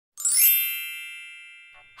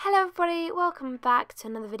Hello everybody, welcome back to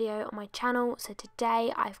another video on my channel. So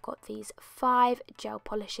today I've got these 5 gel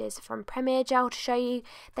polishes from Premier Gel to show you.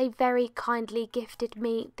 They very kindly gifted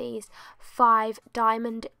me these 5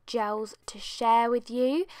 diamond gels to share with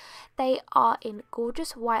you. They are in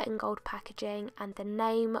gorgeous white and gold packaging and the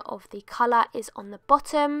name of the colour is on the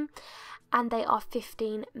bottom, and they are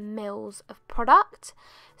 15 mils of product.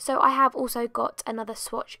 So I have also got another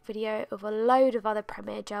swatch video of a load of other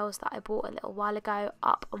Premier gels that I bought a little while ago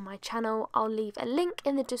up on my channel. I'll leave a link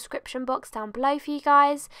in the description box down below for you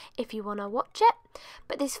guys if you want to watch it.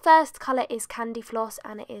 But this first colour is Candy Floss,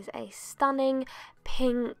 and it is a stunning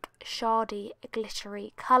pink shardy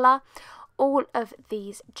glittery colour. All of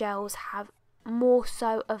these gels have more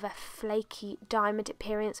so of a flaky diamond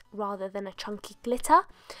appearance rather than a chunky glitter,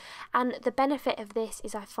 and the benefit of this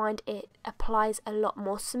is I find it applies a lot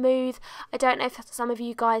more smooth. I don't know if some of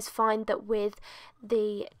you guys find that with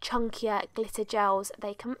the chunkier glitter gels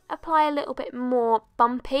they can apply a little bit more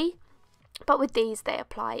bumpy, but with these they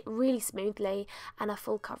apply really smoothly and are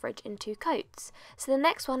full coverage in 2 coats. So the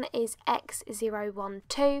next one is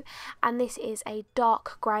X012, and this is a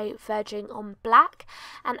dark grey verging on black,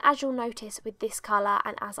 and as you'll notice with this colour,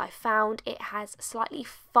 and as I found, it has slightly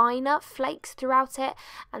finer flakes throughout it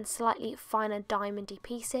and slightly finer diamondy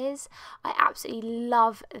pieces. I absolutely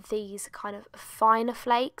love these kind of finer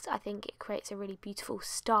flakes. I think it creates a really beautiful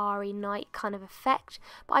starry night kind of effect,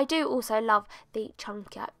 but I do also love the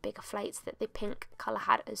chunkier bigger flakes that the pink colour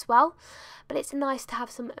had as well. But it's nice to have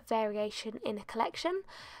some variation in a collection.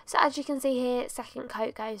 So as you can see here, second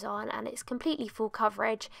coat goes on and it's completely full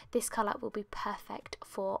coverage. This colour will be perfect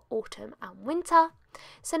for autumn and winter.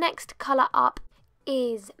 So next colour up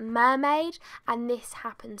is Mermaid, and this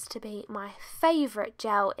happens to be my favourite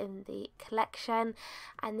gel in the collection,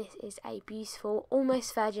 and this is a beautiful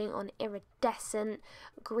almost verging on iridescent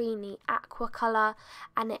greeny aqua colour,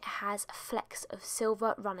 and it has flecks of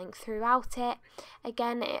silver running throughout it.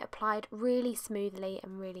 Again, it applied really smoothly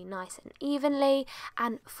and really nice and evenly,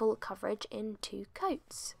 and full coverage in 2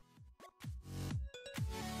 coats.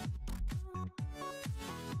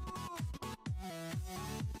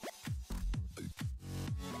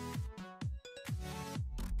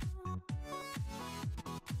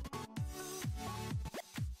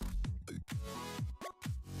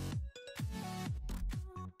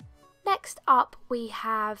 Next up we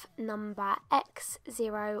have number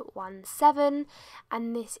X017,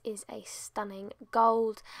 and this is a stunning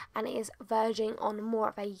gold, and it is verging on more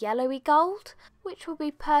of a yellowy gold, which will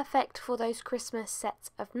be perfect for those Christmas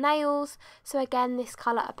sets of nails. So again, this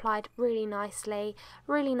colour applied really nicely,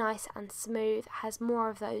 really nice and smooth, has more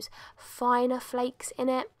of those finer flakes in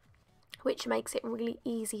it, which makes it really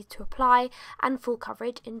easy to apply, and full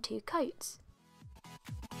coverage in 2 coats.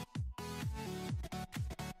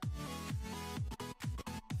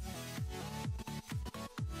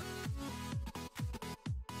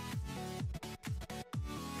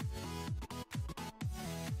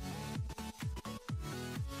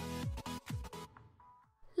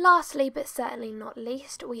 Lastly, but certainly not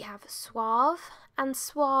least, we have Suave, and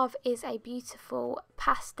Suave is a beautiful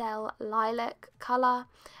pastel lilac colour,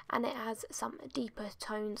 and it has some deeper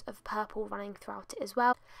tones of purple running throughout it as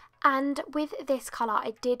well. And with this colour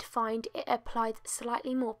I did find it applied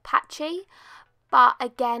slightly more patchy, but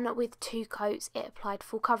again with 2 coats it applied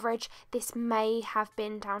full coverage. This may have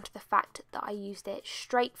been down to the fact that I used it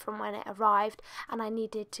straight from when it arrived and I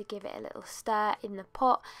needed to give it a little stir in the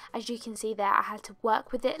pot. As you can see there, I had to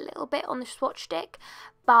work with it a little bit on the swatch stick,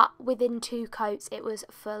 but within 2 coats it was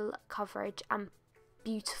full coverage and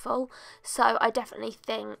beautiful. So I definitely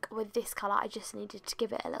think with this colour I just needed to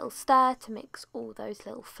give it a little stir to mix all those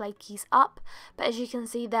little flakies up. But as you can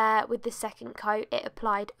see there, with the second coat it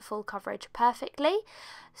applied full coverage perfectly.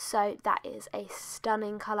 So that is a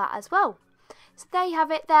stunning colour as well. So there you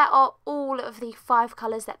have it. There are all of the 5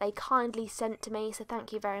 colours that they kindly sent to me, so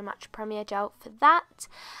thank you very much Premier Gel for that.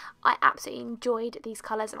 I absolutely enjoyed these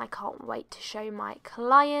colours and I can't wait to show my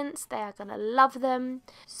clients. They are going to love them.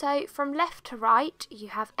 So from left to right you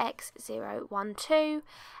have X012,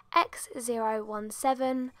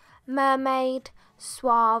 X017, Mermaid,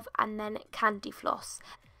 Suave, and then Candy Floss.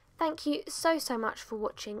 Thank you so much for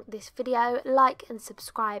watching this video. Like and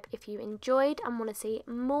subscribe if you enjoyed and want to see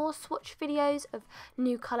more swatch videos of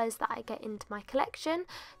new colours that I get into my collection.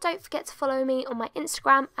 Don't forget to follow me on my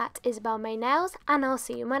Instagram at Isabelmaynails, and I'll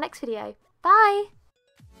see you in my next video. Bye!